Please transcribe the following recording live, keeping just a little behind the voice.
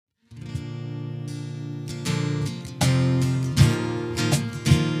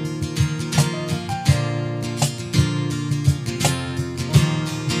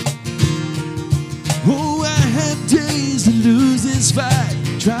refuse to lose this fight.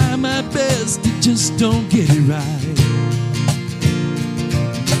 Try my best, it just don't get it right.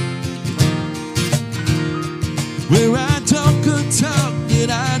 Where I talk a talk that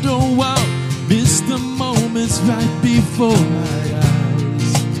I don't walk, miss the moments right before my eyes.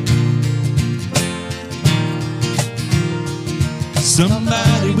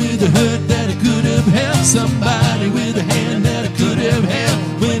 Somebody with a hurt that I could have helped, somebody with a hand that I could have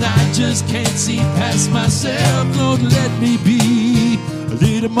held. When I just can't see past myself, Lord, let me be a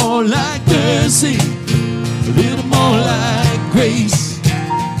little more like mercy, a little more like grace,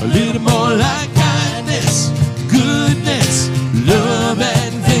 a little more like kindness, goodness, love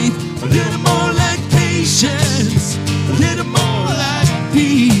and faith, a little more like patience, a little more like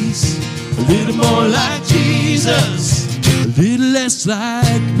peace, a little more like Jesus, a little less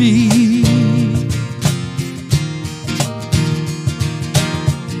like me.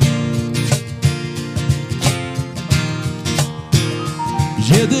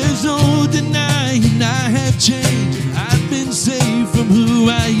 Yeah, there's no denying I have changed. I've been saved from who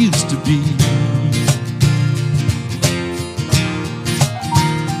I used to be.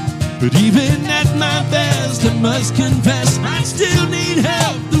 But even at my best, I must confess, I still need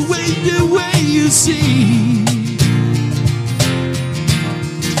help the way you see.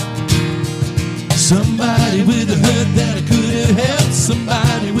 Somebody with a hurt that I could have helped,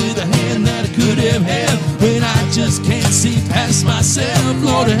 somebody with a hand that I could have held. When I just can't see past myself,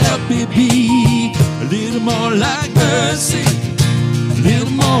 Lord, help me be a little more like mercy, a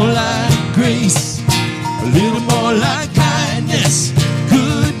little more like grace, a little more like kindness,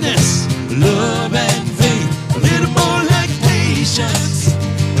 goodness, love and faith, a little more like patience,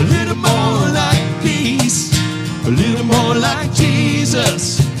 a little more like peace, a little more like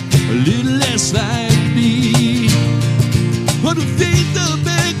Jesus, a little less like me. What a faith the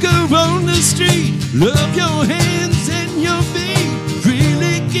beggar on the street, love your hands and your feet,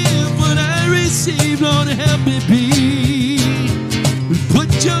 freely give what I receive, Lord, help me be.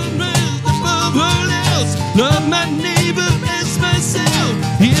 Put your breath above all else, love my neighbor as myself,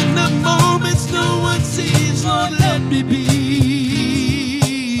 in the moments no one sees, Lord, let me be.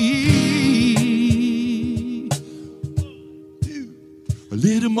 A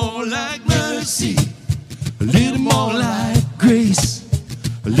little more like mercy, a little more like grace,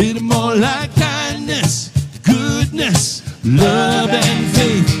 a little more like kindness, goodness, love and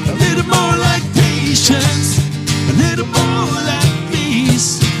faith, a little more like patience, a little more like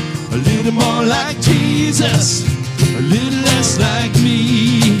peace, a little more like Jesus, a little less like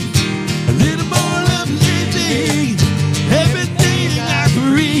me, a little more of living everything I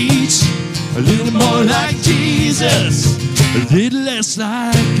preach, a little more like Jesus, a little less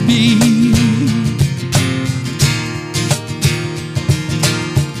like me.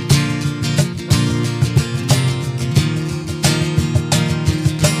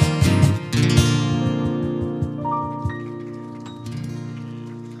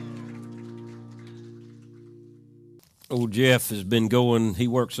 Old Jeff has been going, he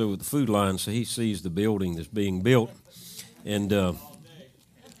works over the food line, so he sees the building that's being built and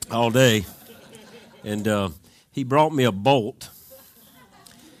all day. And he brought me a bolt.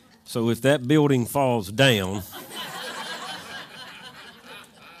 So if that building falls down,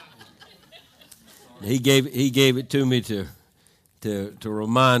 he gave it to me to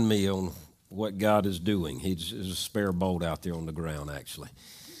remind me on what God is doing. There's a spare bolt out there on the ground, actually.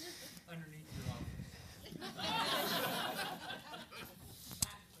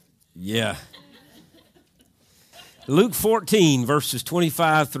 Yeah. Luke 14, verses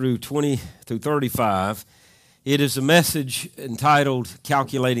 25 through 35, it is a message entitled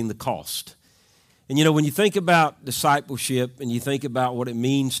Calculating the Cost. And you know, when you think about discipleship and you think about what it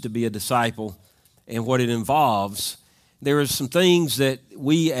means to be a disciple and what it involves, there are some things that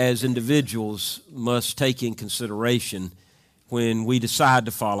we as individuals must take in consideration when we decide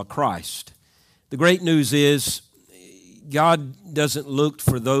to follow Christ. The great news is God doesn't look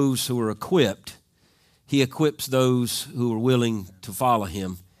for those who are equipped. He equips those who are willing to follow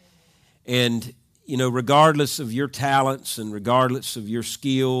Him. And, you know, regardless of your talents and regardless of your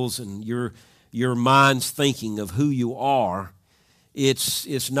skills and your mind's thinking of who you are,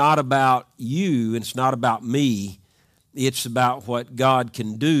 it's not about you and it's not about me. It's about what God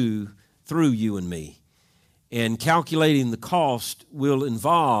can do through you and me. And calculating the cost will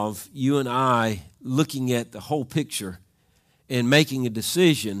involve you and I looking at the whole picture and making a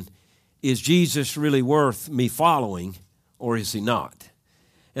decision, is Jesus really worth me following or is He not?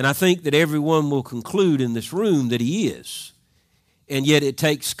 And I think that everyone will conclude in this room that He is. And yet it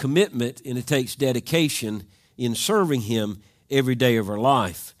takes commitment and it takes dedication in serving Him every day of our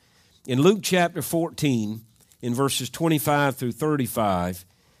life. In Luke chapter 14, in verses 25 through 35.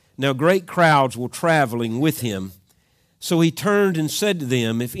 Now great crowds were traveling with him. So he turned and said to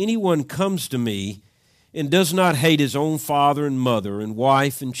them, if anyone comes to me and does not hate his own father and mother and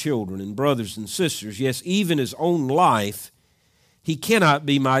wife and children and brothers and sisters, yes, even his own life, he cannot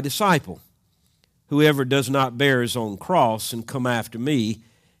be my disciple. Whoever does not bear his own cross and come after me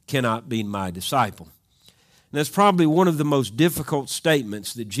cannot be my disciple. And that's probably one of the most difficult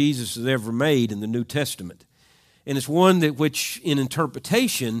statements that Jesus has ever made in the New Testament. And it's one that which in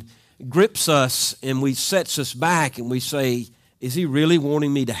interpretation grips us and sets us back and we say, is he really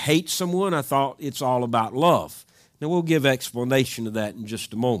wanting me to hate someone? I thought it's all about love. Now we'll give explanation of that in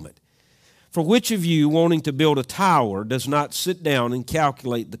just a moment. For which of you wanting to build a tower does not sit down and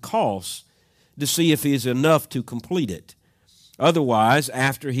calculate the cost to see if he is enough to complete it? Otherwise,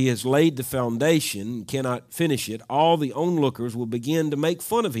 after he has laid the foundation and cannot finish it, all the onlookers will begin to make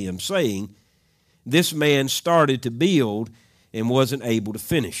fun of him, saying, this man started to build and wasn't able to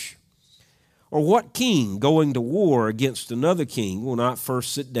finish. Or what king going to war against another king will not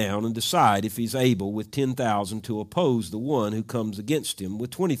first sit down and decide if he's able with 10,000 to oppose the one who comes against him with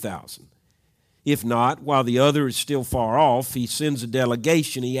 20,000? If not, while the other is still far off, he sends a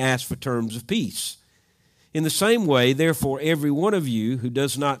delegation, he asks for terms of peace. In the same way, therefore, every one of you who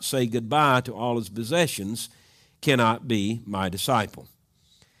does not say goodbye to all his possessions cannot be my disciple.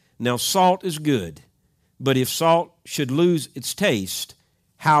 Now salt is good, but if salt should lose its taste,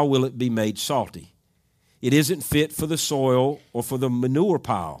 how will it be made salty? It isn't fit for the soil or for the manure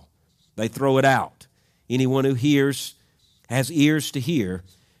pile. They throw it out. Anyone who has ears to hear,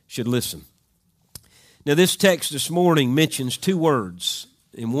 should listen. Now this text this morning mentions two words,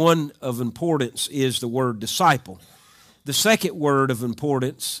 and one of importance is the word disciple. The second word of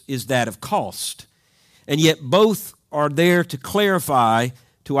importance is that of cost. And yet both are there to clarify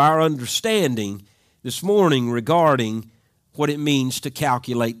to our understanding this morning regarding what it means to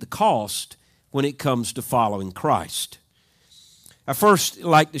calculate the cost when it comes to following Christ. I first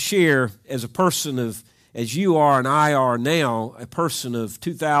like to share as a person of, as you are and I are now, a person of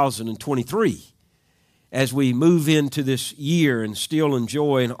 2023, as we move into this year and still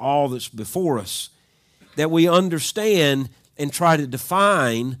enjoying all that's before us, that we understand and try to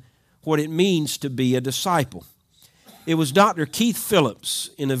define what it means to be a disciple. It was Dr. Keith Phillips,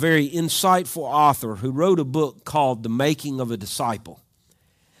 a very insightful author, who wrote a book called The Making of a Disciple,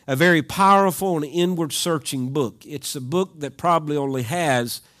 a very powerful and inward-searching book. It's a book that probably only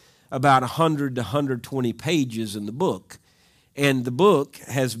has about 100 to 120 pages in the book, and the book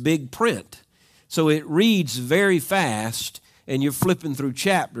has big print. So it reads very fast, and you're flipping through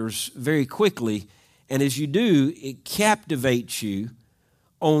chapters very quickly, and as you do, it captivates you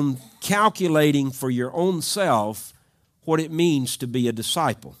on calculating for your own self what it means to be a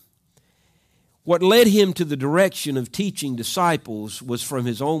disciple. What led him to the direction of teaching disciples was from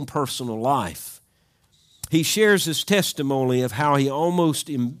his own personal life. He shares his testimony of how he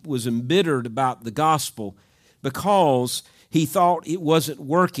almost was embittered about the gospel because he thought it wasn't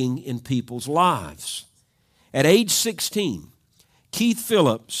working in people's lives. At age 16, Keith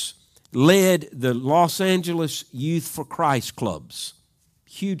Phillips led the Los Angeles Youth for Christ clubs,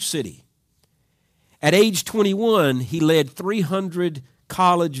 huge city. At age 21, he led 300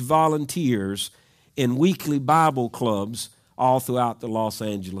 college volunteers in weekly Bible clubs all throughout the Los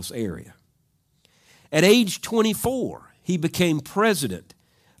Angeles area. At age 24, he became president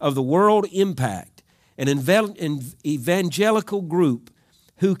of the World Impact, an evangelical group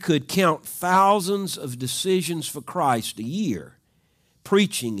who could count thousands of decisions for Christ a year,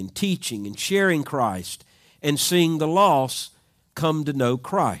 preaching and teaching and sharing Christ and seeing the lost come to know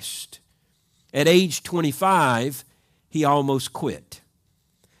Christ. At age 25, he almost quit.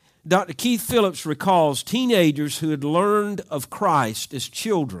 Dr. Keith Phillips recalls teenagers who had learned of Christ as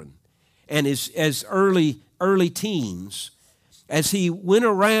children and as early teens. As he went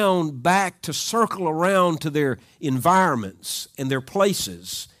around back to circle around to their environments and their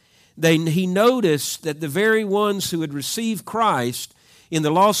places, he noticed that the very ones who had received Christ in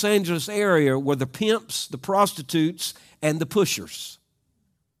the Los Angeles area were the pimps, the prostitutes, and the pushers.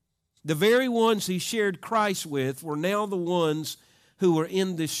 The very ones he shared Christ with were now the ones who were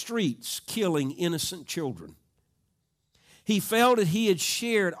in the streets killing innocent children. He felt that he had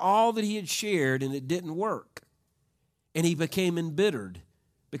shared all that he had shared and it didn't work. And he became embittered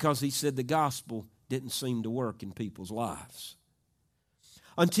because he said the gospel didn't seem to work in people's lives.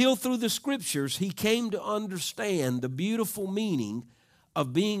 Until through the scriptures, he came to understand the beautiful meaning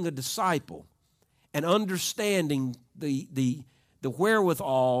of being a disciple and understanding the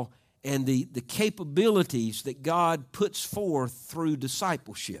wherewithal and the capabilities that God puts forth through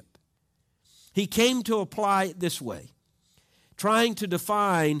discipleship. He came to apply it this way, trying to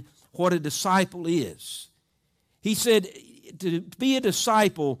define what a disciple is. He said to be a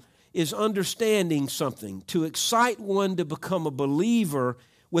disciple is understanding something. To excite one to become a believer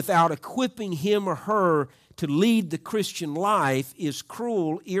without equipping him or her to lead the Christian life is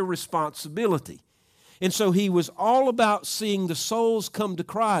cruel irresponsibility. And so he was all about seeing the souls come to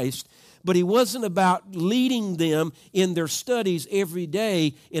Christ, but he wasn't about leading them in their studies every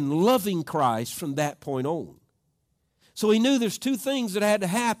day in loving Christ from that point on. So he knew there's two things that had to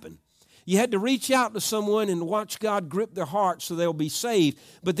happen. You had to reach out to someone and watch God grip their heart so they'll be saved.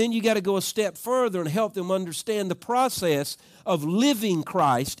 But then you got to go a step further and help them understand the process of living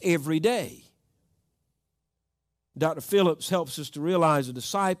Christ every day. Dr. Phillips helps us to realize a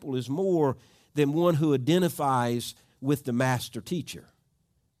disciple is more than one who identifies with the master teacher.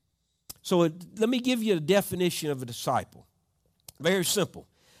 So let me give you a definition of a disciple. Very simple.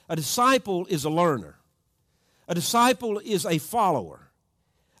 A disciple is a learner. A disciple is a follower.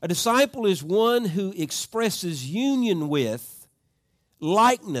 A disciple is one who expresses union with,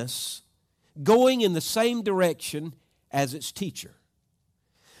 likeness, going in the same direction as its teacher.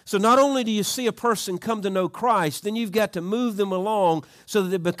 So not only do you see a person come to know Christ, then you've got to move them along so that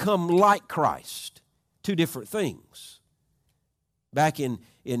they become like Christ. Two different things. Back in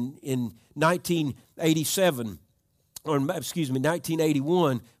 1987, or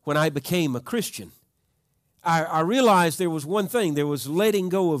 1981, when I became a Christian, I realized there was one thing. There was letting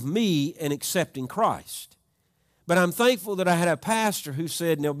go of me and accepting Christ. But I'm thankful that I had a pastor who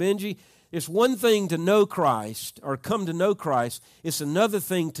said, now, Benji, it's one thing to know Christ or come to know Christ. It's another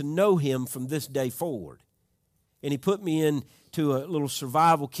thing to know Him from this day forward. And he put me into a little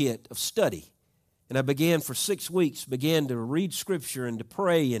survival kit of study. And I began for 6 weeks, began to read Scripture and to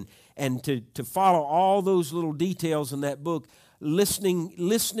pray and to follow all those little details in that book,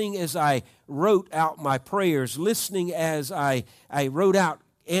 listening as I wrote out my prayers, listening as I wrote out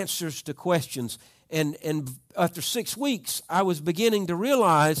answers to questions. And after 6 weeks, I was beginning to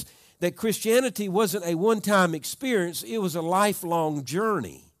realize that Christianity wasn't a one-time experience, it was a lifelong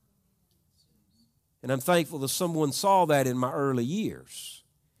journey. And I'm thankful that someone saw that in my early years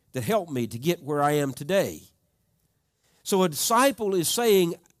that helped me to get where I am today. So a disciple is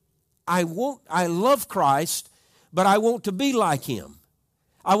saying, I love Christ, but I want to be like Him.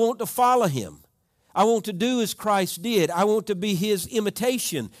 I want to follow Him. I want to do as Christ did. I want to be His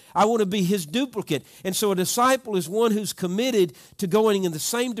imitation. I want to be His duplicate. And so a disciple is one who's committed to going in the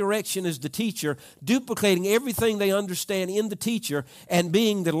same direction as the teacher, duplicating everything they understand in the teacher and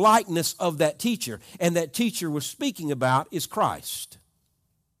being the likeness of that teacher. And that teacher we're speaking about is Christ.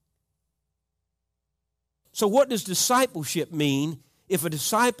 So what does discipleship mean? If a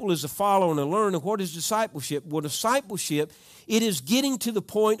disciple is a follower and a learner, what is discipleship? Well, discipleship, it is getting to the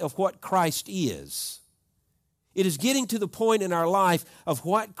point of what Christ is. It is getting to the point in our life of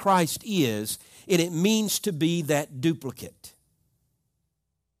what Christ is, and it means to be that duplicate.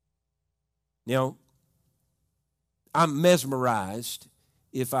 Now, I'm mesmerized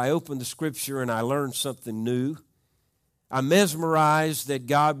if I open the Scripture and I learn something new. I'm mesmerized that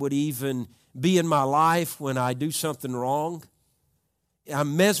God would even be in my life when I do something wrong.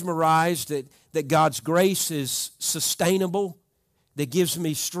 I'm mesmerized that God's grace is sustainable, that gives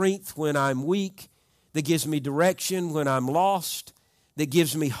me strength when I'm weak, that gives me direction when I'm lost, that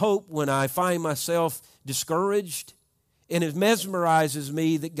gives me hope when I find myself discouraged. And it mesmerizes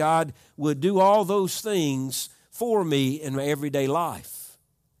me that God would do all those things for me in my everyday life.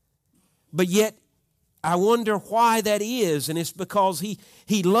 But yet, I wonder why that is, and it's because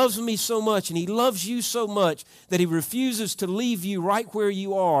He loves me so much and He loves you so much that He refuses to leave you right where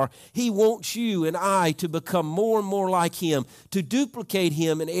you are. He wants you and I to become more and more like Him, to duplicate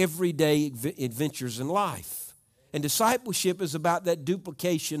Him in everyday adventures in life. And discipleship is about that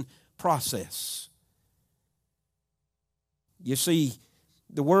duplication process. You see,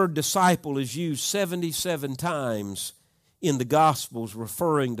 the word disciple is used 77 times in the Gospels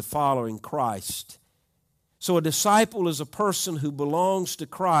referring to following Christ. So a disciple is a person who belongs to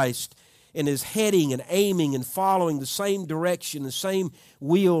Christ and is heading and aiming and following the same direction, the same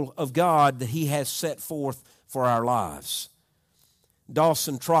will of God that He has set forth for our lives.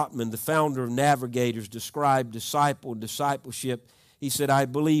 Dawson Trotman, the founder of Navigators, described discipleship. He said, I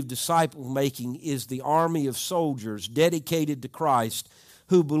believe disciple-making is the army of soldiers dedicated to Christ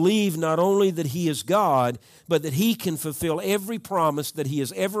who believe not only that He is God, but that He can fulfill every promise that He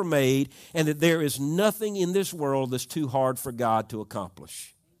has ever made, and that there is nothing in this world that's too hard for God to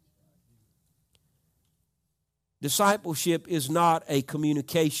accomplish. Discipleship is not a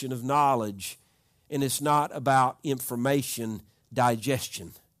communication of knowledge, and it's not about information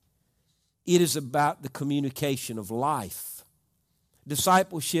digestion. It is about the communication of life.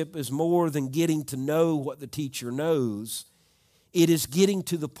 Discipleship is more than getting to know what the teacher knows. It is getting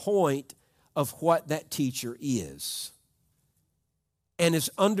to the point of what that teacher is. And it's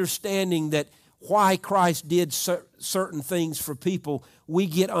understanding that why Christ did certain things for people, we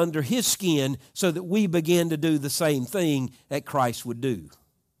get under His skin so that we begin to do the same thing that Christ would do.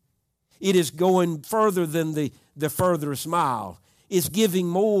 It is going further than the furthest mile. It's giving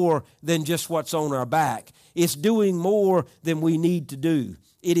more than just what's on our back. It's doing more than we need to do.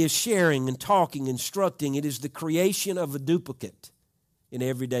 It is sharing and talking, instructing. It is the creation of a duplicate in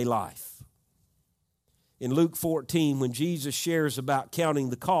everyday life. In Luke 14, when Jesus shares about counting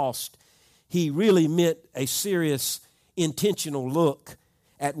the cost, He really meant a serious, intentional look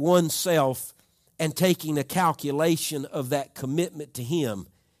at oneself and taking a calculation of that commitment to Him.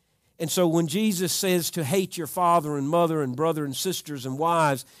 And so when Jesus says to hate your father and mother and brother and sisters and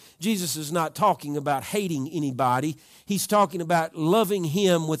wives, Jesus is not talking about hating anybody. He's talking about loving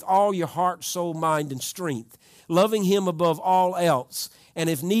Him with all your heart, soul, mind, and strength. Loving Him above all else. And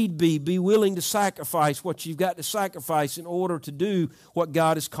if need be willing to sacrifice what you've got to sacrifice in order to do what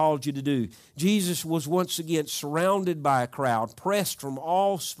God has called you to do. Jesus was once again surrounded by a crowd, pressed from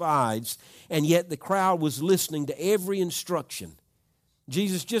all sides, and yet the crowd was listening to every instruction.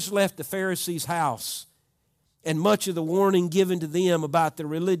 Jesus just left the Pharisees' house, and much of the warning given to them about their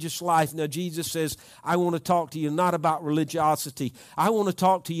religious life. Now Jesus says, I want to talk to you not about religiosity. I want to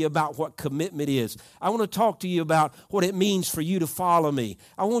talk to you about what commitment is. I want to talk to you about what it means for you to follow me.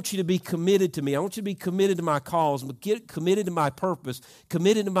 I want you to be committed to me. I want you to be committed to my cause, committed to my purpose,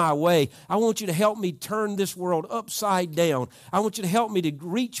 committed to my way. I want you to help me turn this world upside down. I want you to help me to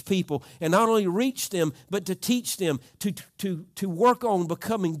reach people, and not only reach them, but to teach them, to work on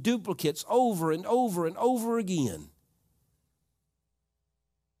becoming duplicates over and over and over again.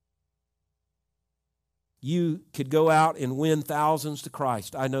 You could go out and win thousands to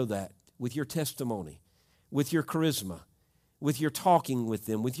Christ. I know that. With your testimony, with your charisma, with your talking with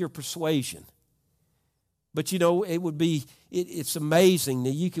them, with your persuasion. But you know, it's amazing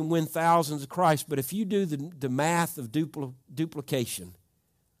that you can win thousands to Christ, but if you do the math of duplication,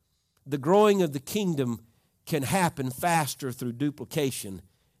 the growing of the kingdom can happen faster through duplication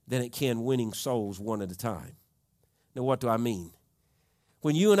than it can winning souls one at a time. Now, what do I mean?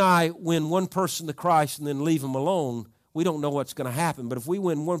 When you and I win one person to Christ and then leave them alone, we don't know what's going to happen. But if we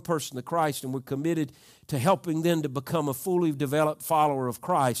win one person to Christ and we're committed to helping them to become a fully developed follower of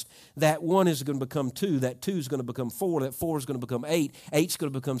Christ, that one is going to become two, that two is going to become four, that four is going to become eight, eight's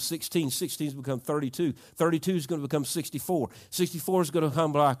going to become 16, 16 is going to become 32, 32 is going to become 64, 64 is going to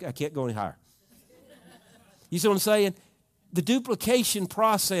become, I can't go any higher. You see what I'm saying? The duplication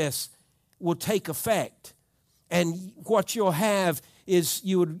process will take effect. And what you'll have is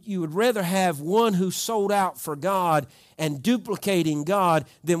you would rather have one who sold out for God and duplicating God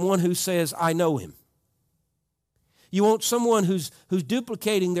than one who says, I know Him. You want someone who's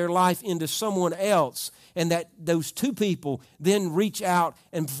duplicating their life into someone else, and that those two people then reach out,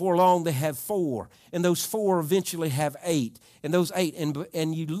 and before long they have four, and those four eventually have eight, and those eight,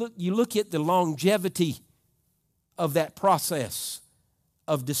 and you look at the longevity of that process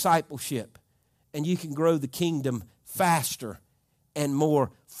of discipleship, and you can grow the kingdom faster and more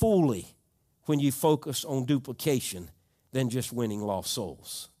fully when you focus on duplication than just winning lost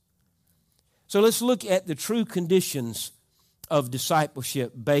souls. So let's look at the true conditions of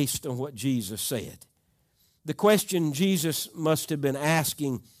discipleship based on what Jesus said. The question Jesus must have been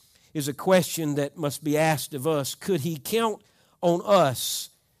asking is a question that must be asked of us. Could He count on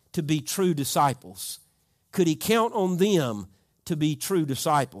us to be true disciples? Could He count on them to be true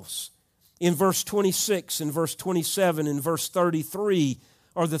disciples? In verse 26, in verse 27, in verse 33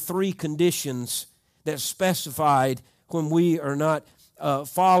 are the three conditions that's specified when we are not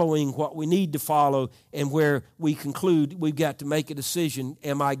following what we need to follow, and where we conclude we've got to make a decision.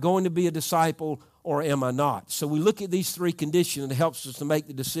 Am I going to be a disciple or am I not? So we look at these three conditions and it helps us to make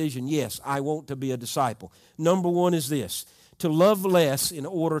the decision, yes, I want to be a disciple. Number one is this: to love less in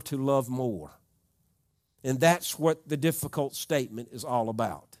order to love more. And that's what the difficult statement is all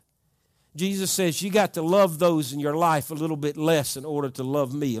about. Jesus says you got to love those in your life a little bit less in order to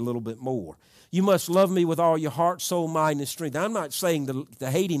love me a little bit more. You must love me with all your heart, soul, mind, and strength. I'm not saying to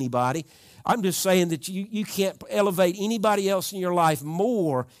hate anybody. I'm just saying that you can't elevate anybody else in your life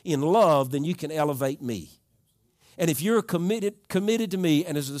more in love than you can elevate me. And if you're committed to me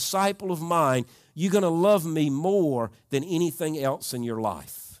and as a disciple of mine, you're going to love me more than anything else in your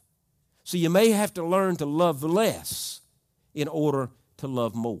life. So you may have to learn to love less in order to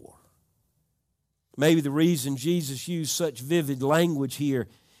love more. Maybe the reason Jesus used such vivid language here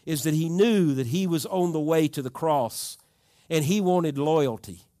is that he knew that he was on the way to the cross, and he wanted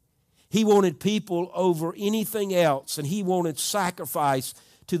loyalty. He wanted people over anything else, and he wanted sacrifice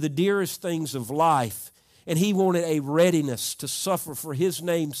to the dearest things of life, and he wanted a readiness to suffer for his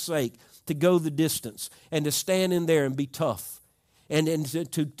name's sake, to go the distance, and to stand in there and be tough, and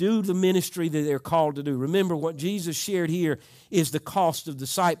to do the ministry that they're called to do. Remember, what Jesus shared here is the cost of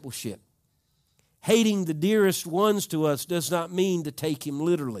discipleship. Hating the dearest ones to us does not mean to take him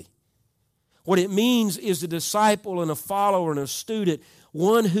literally. What it means is a disciple and a follower and a student,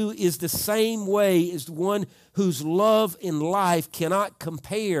 one who is the same way as one whose love in life cannot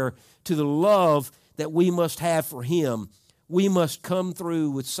compare to the love that we must have for him. We must come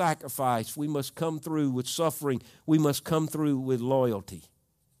through with sacrifice. We must come through with suffering. We must come through with loyalty.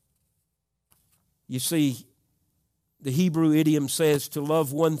 You see, the Hebrew idiom says to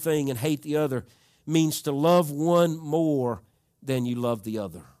love one thing and hate the other means to love one more than you love the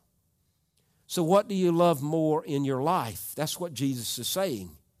other. So what do you love more in your life? That's what Jesus is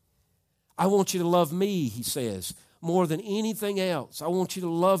saying. I want you to love me, he says, more than anything else. I want you to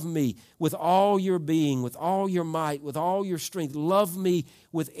love me with all your being, with all your might, with all your strength. Love me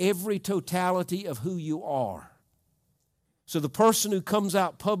with every totality of who you are. So the person who comes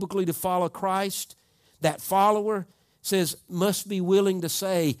out publicly to follow Christ, that follower must be willing to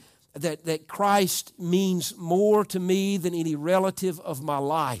say that Christ means more to me than any relative of my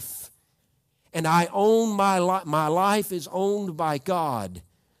life. And I own my life. My life is owned by God.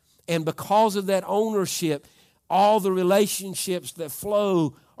 And because of that ownership, all the relationships that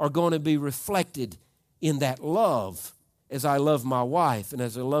flow are going to be reflected in that love. As I love my wife, and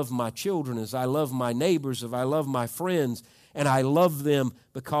as I love my children, as I love my neighbors, as I love my friends, and I love them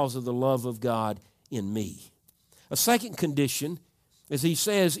because of the love of God in me. A second condition, as he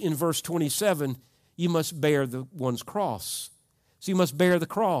says in verse 27, you must bear the one's cross. So you must bear the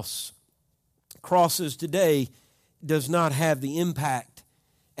cross. Crosses today does not have the impact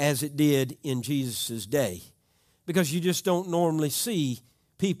as it did in Jesus' day, because you just don't normally see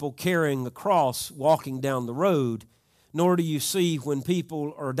people carrying a cross walking down the road, nor do you see when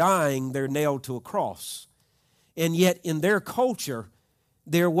people are dying, they're nailed to a cross. And yet in their culture,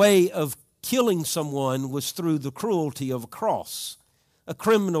 their way of killing someone was through the cruelty of a cross. A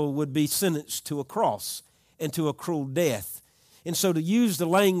criminal would be sentenced to a cross and to a cruel death. And so to use the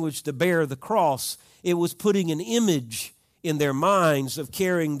language to bear the cross, it was putting an image in their minds of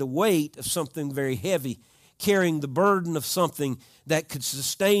carrying the weight of something very heavy, carrying the burden of something that could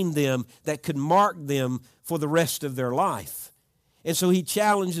sustain them, that could mark them for the rest of their life. And so he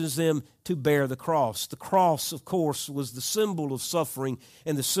challenges them to bear the cross. The cross, of course, was the symbol of suffering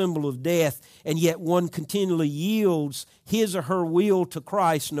and the symbol of death, and yet one continually yields his or her will to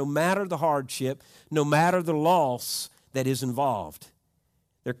Christ no matter the hardship, no matter the loss that is involved.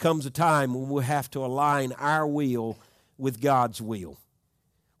 There comes a time when we'll have to align our will with God's will.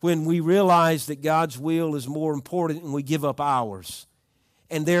 When we realize that God's will is more important and we give up ours.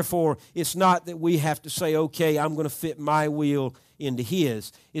 And therefore, it's not that we have to say, okay, I'm going to fit my will into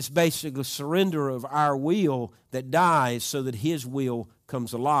His. It's basically surrender of our will that dies so that His will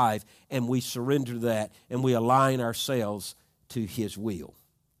comes alive, and we surrender that and we align ourselves to His will.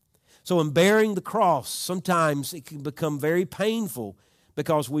 So in bearing the cross, sometimes it can become very painful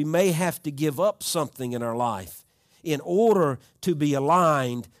because we may have to give up something in our life in order to be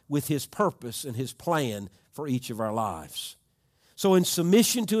aligned with His purpose and His plan for each of our lives. So in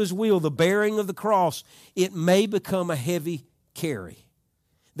submission to His will, the bearing of the cross, it may become a heavy carry.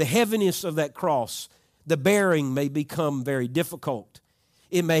 The heaviness of that cross, the bearing may become very difficult.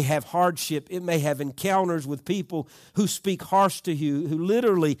 It may have hardship. It may have encounters with people who speak harsh to you, who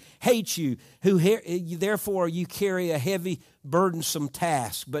literally hate you, therefore you carry a heavy, burdensome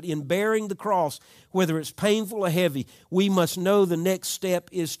task. But in bearing the cross, whether it's painful or heavy, we must know the next step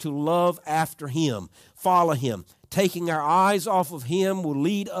is to love after Him, follow Him. Taking our eyes off of Him will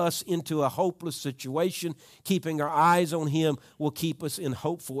lead us into a hopeless situation. Keeping our eyes on Him will keep us in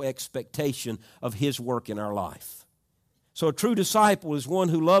hopeful expectation of His work in our life. So a true disciple is one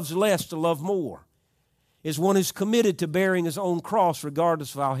who loves less to love more, is one who's committed to bearing his own cross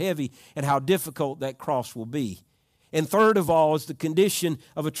regardless of how heavy and how difficult that cross will be. And third of all, is the condition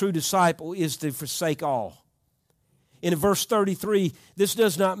of a true disciple is to forsake all. In verse 33, this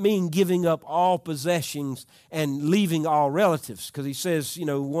does not mean giving up all possessions and leaving all relatives, because he says,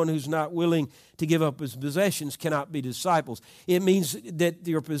 one who's not willing to give up his possessions cannot be disciples. It means that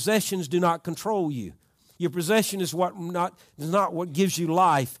your possessions do not control you. Your possession is not what gives you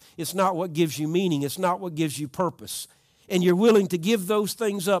life. It's not what gives you meaning. It's not what gives you purpose. And you're willing to give those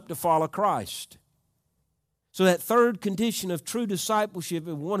things up to follow Christ. So that third condition of true discipleship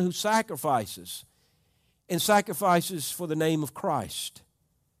is one who sacrifices, and sacrifices for the name of Christ.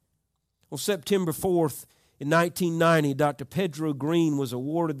 On September 4th, in 1990, Dr. Pedro Green was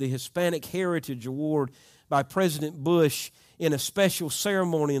awarded the Hispanic Heritage Award by President Bush in a special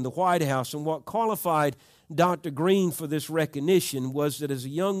ceremony in the White House. And what qualified Dr. Green for this recognition was that as a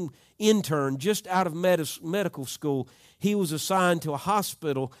young intern just out of medical school, he was assigned to a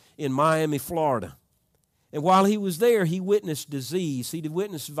hospital in Miami, Florida. And while he was there, he witnessed disease, he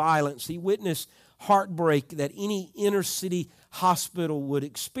witnessed violence, he witnessed heartbreak that any inner city hospital would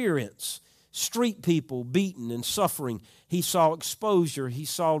experience. Street people beaten and suffering. He saw exposure, he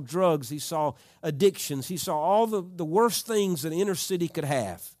saw drugs, he saw addictions, he saw all the worst things that inner city could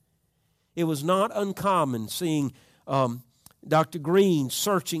have. It was not uncommon seeing Dr. Green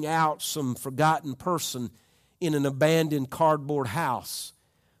searching out some forgotten person in an abandoned cardboard house,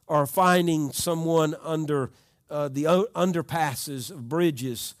 or finding someone under the underpasses of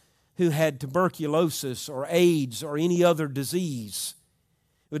bridges who had tuberculosis or AIDS or any other disease.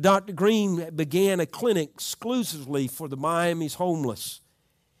 But Dr. Green began a clinic exclusively for the Miami's homeless.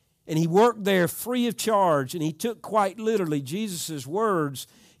 And he worked there free of charge, and he took quite literally Jesus' words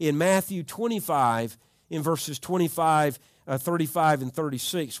in Matthew 25, in verses 25, 35, and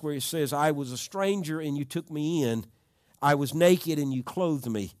 36, where he says, I was a stranger and you took me in. I was naked and you clothed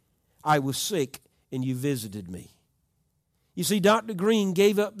me. I was sick and you visited me. You see, Dr. Green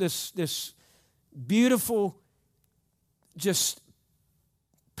gave up this beautiful, just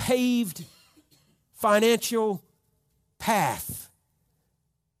paved financial path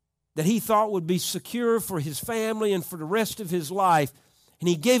that he thought would be secure for his family and for the rest of his life. And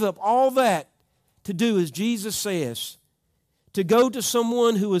he gave up all that to do as Jesus says, to go to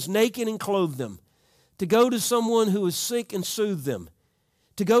someone who was naked and clothe them, to go to someone who was sick and soothe them,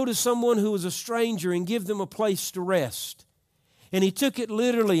 to go to someone who was a stranger and give them a place to rest. And he took it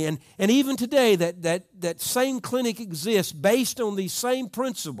literally. And even today, that same clinic exists based on these same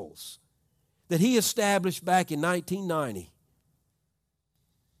principles that he established back in 1990.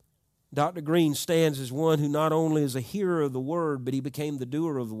 Dr. Green stands as one who not only is a hearer of the word, but he became the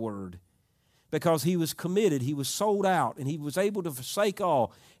doer of the word. Because he was committed, he was sold out, and he was able to forsake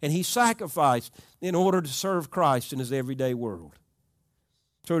all, and he sacrificed in order to serve Christ in his everyday world.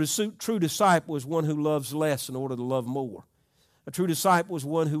 So a true disciple is one who loves less in order to love more. A true disciple is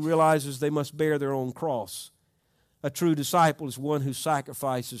one who realizes they must bear their own cross. A true disciple is one who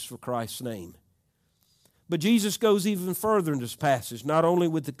sacrifices for Christ's name. But Jesus goes even further in this passage, not only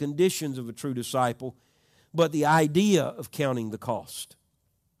with the conditions of a true disciple, but the idea of counting the cost.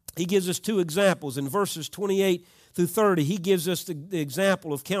 He gives us two examples. In verses 28 through 30, he gives us the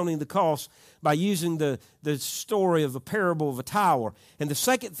example of counting the cost by using the story of the parable of a tower. And the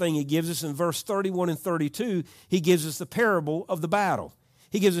second thing he gives us in verse 31 and 32, he gives us the parable of the battle.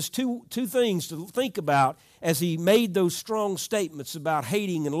 He gives us two things to think about as he made those strong statements about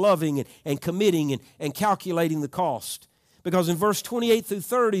hating and loving and committing and calculating the cost. Because in verse 28 through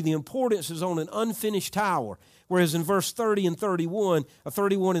 30, the importance is on an unfinished tower. Whereas in verse 30 and 31,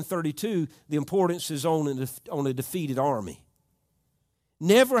 31 and 32, the importance is on a defeated army.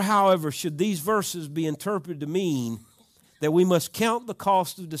 Never, however, should these verses be interpreted to mean that we must count the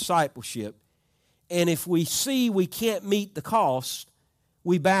cost of discipleship, and if we see we can't meet the cost,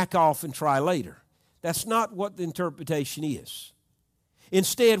 we back off and try later. That's not what the interpretation is.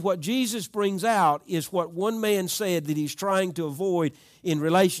 Instead, what Jesus brings out is what one man said that he's trying to avoid in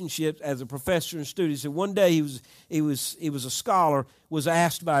relationships as a professor and student. He said one day he was a scholar, was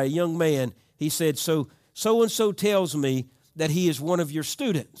asked by a young man, he said, so-and-so tells me that he is one of your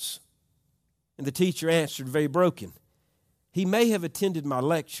students. And the teacher answered, very broken, he may have attended my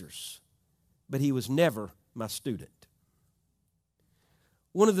lectures, but he was never my student.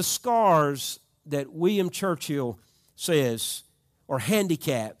 One of the scars that William Churchill says, or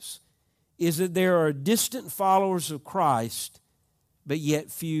handicaps, is that there are distant followers of Christ, but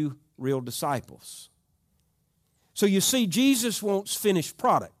yet few real disciples. So you see, Jesus wants finished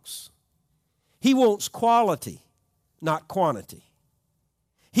products. He wants quality, not quantity.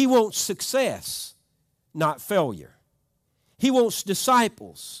 He wants success, not failure. He wants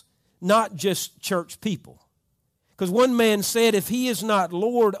disciples, not just church people. Because one man said, if he is not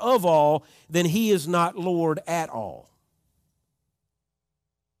Lord of all, then he is not Lord at all.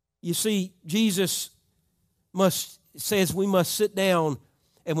 You see, Jesus says we must sit down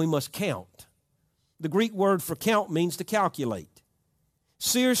and we must count. The Greek word for count means to calculate.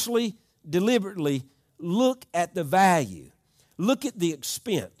 Seriously, deliberately look at the value. Look at the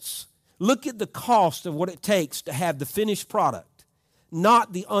expense. Look at the cost of what it takes to have the finished product,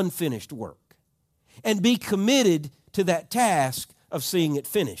 not the unfinished work. and be committed to that task of seeing it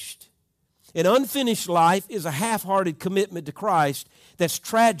finished. An unfinished life is a half-hearted commitment to Christ that's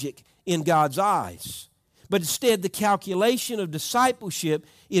tragic in God's eyes. But instead, the calculation of discipleship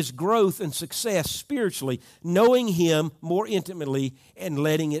is growth and success spiritually, knowing Him more intimately and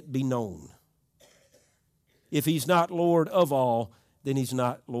letting it be known. If He's not Lord of all, then He's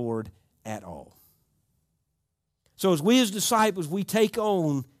not Lord at all. So as we as disciples, we take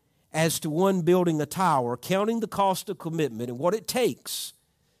on as to one building a tower, counting the cost of commitment and what it takes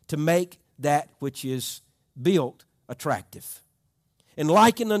to make that which is built attractive. And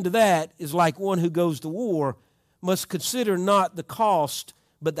likened unto that is like one who goes to war must consider not the cost,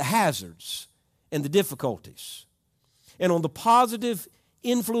 but the hazards and the difficulties. And on the positive,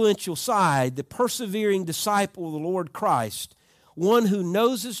 influential side, the persevering disciple of the Lord Christ, one who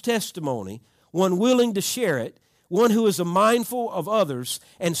knows his testimony, one willing to share it, one who is mindful of others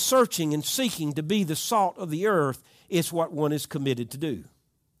and searching and seeking to be the salt of the earth, is what one is committed to do.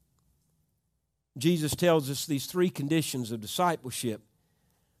 Jesus tells us these three conditions of discipleship.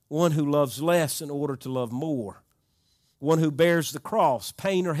 One who loves less in order to love more. One who bears the cross,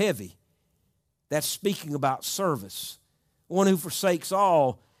 pain or heavy. That's speaking about service. One who forsakes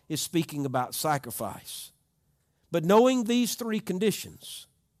all is speaking about sacrifice. But knowing these three conditions,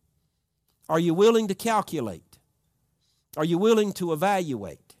 are you willing to calculate? Are you willing to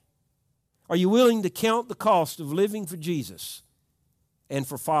evaluate? Are you willing to count the cost of living for Jesus and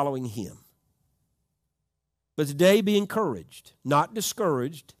for following Him? But today be encouraged, not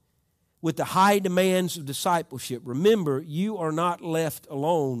discouraged, with the high demands of discipleship. Remember, you are not left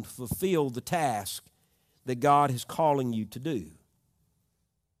alone to fulfill the task that God is calling you to do.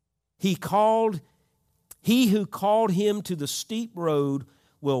 He who called him to the steep road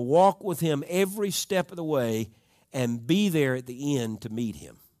will walk with him every step of the way and be there at the end to meet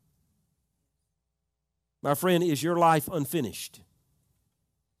him. My friend, is your life unfinished?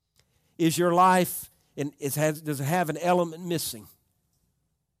 Is your life, does it have an element missing?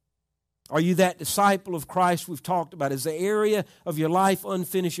 Are you that disciple of Christ we've talked about? Is the area of your life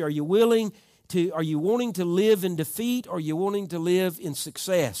unfinished? Are you wanting to live in defeat, or are you wanting to live in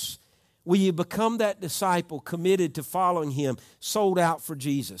success? Will you become that disciple committed to following Him, sold out for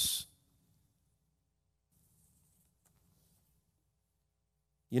Jesus?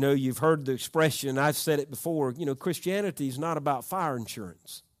 You know, you've heard the expression, I've said it before, Christianity is not about fire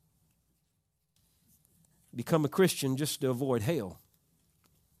insurance. Become a Christian just to avoid hell.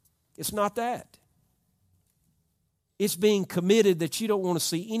 It's not that. It's being committed that you don't want to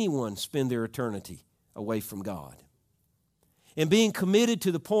see anyone spend their eternity away from God. And being committed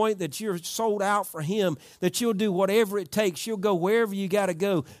to the point that you're sold out for Him, that you'll do whatever it takes. You'll go wherever you got to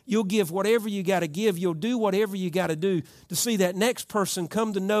go. You'll give whatever you got to give. You'll do whatever you got to do to see that next person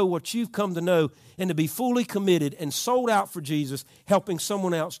come to know what you've come to know, and to be fully committed and sold out for Jesus, helping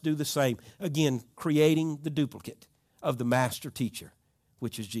someone else do the same. Again, creating the duplicate of the master teacher,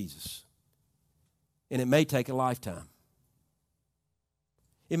 which is Jesus. And it may take a lifetime.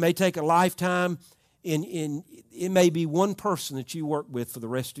 It may take a lifetime. It may be one person that you work with for the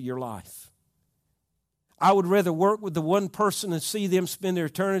rest of your life. I would rather work with the one person and see them spend their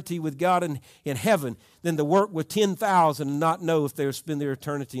eternity with God in heaven than to work with 10,000 and not know if they'll spend their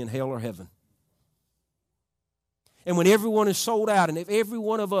eternity in hell or heaven. And when everyone is sold out, and if every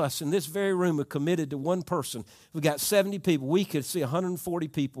one of us in this very room are committed to one person, we've got 70 people, we could see 140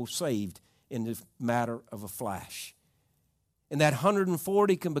 people saved in the matter of a flash. And that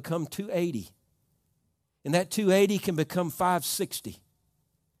 140 can become 280. And that 280 can become 560.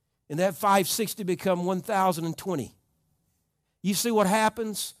 And that 560 become 1,020. You see what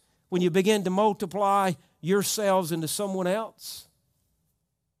happens when you begin to multiply yourselves into someone else?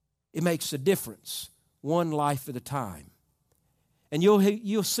 It makes a difference, one life at a time. And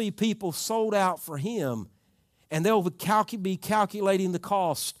you'll see people sold out for Him, and they'll be calculating the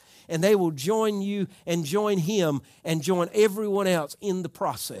cost, and they will join you and join Him and join everyone else in the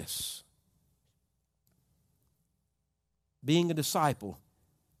process. Being a disciple,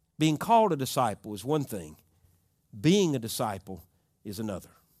 being called a disciple is one thing. Being a disciple is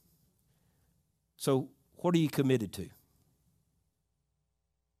another. So, what are you committed to?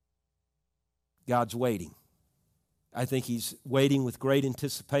 God's waiting. I think He's waiting with great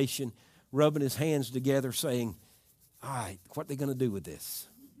anticipation, rubbing His hands together, saying, all right, what are they going to do with this?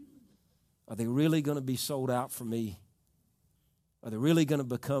 Are they really going to be sold out for me? Are they really going to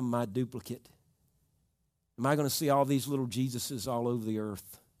become my duplicate? Am I going to see all these little Jesuses all over the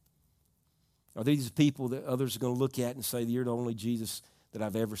earth? Are these people that others are going to look at and say, you're the only Jesus that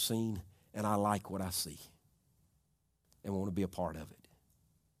I've ever seen, and I like what I see and want to be a part of it?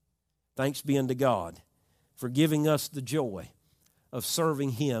 Thanks be unto God for giving us the joy of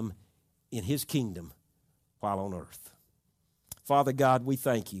serving Him in His kingdom while on earth. Father God, we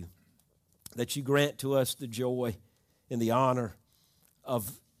thank You that You grant to us the joy and the honor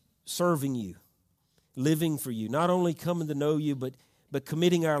of serving You, living for You, not only coming to know You, but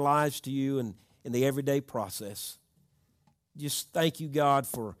committing our lives to You in the everyday process. Just thank You, God,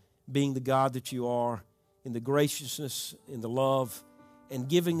 for being the God that You are, in the graciousness, in the love, and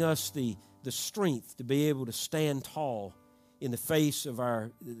giving us the strength to be able to stand tall in the face of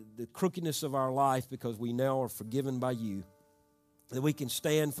the crookedness of our life, because we now are forgiven by You, that we can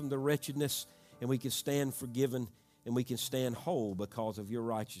stand from the wretchedness, and we can stand forgiven, and we can stand whole because of Your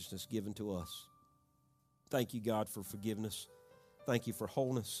righteousness given to us. Thank You, God, for forgiveness. Thank You for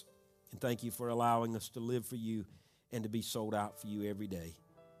wholeness, and thank You for allowing us to live for You and to be sold out for You every day.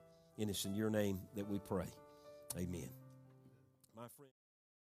 And it's in Your name that we pray. Amen. My friend.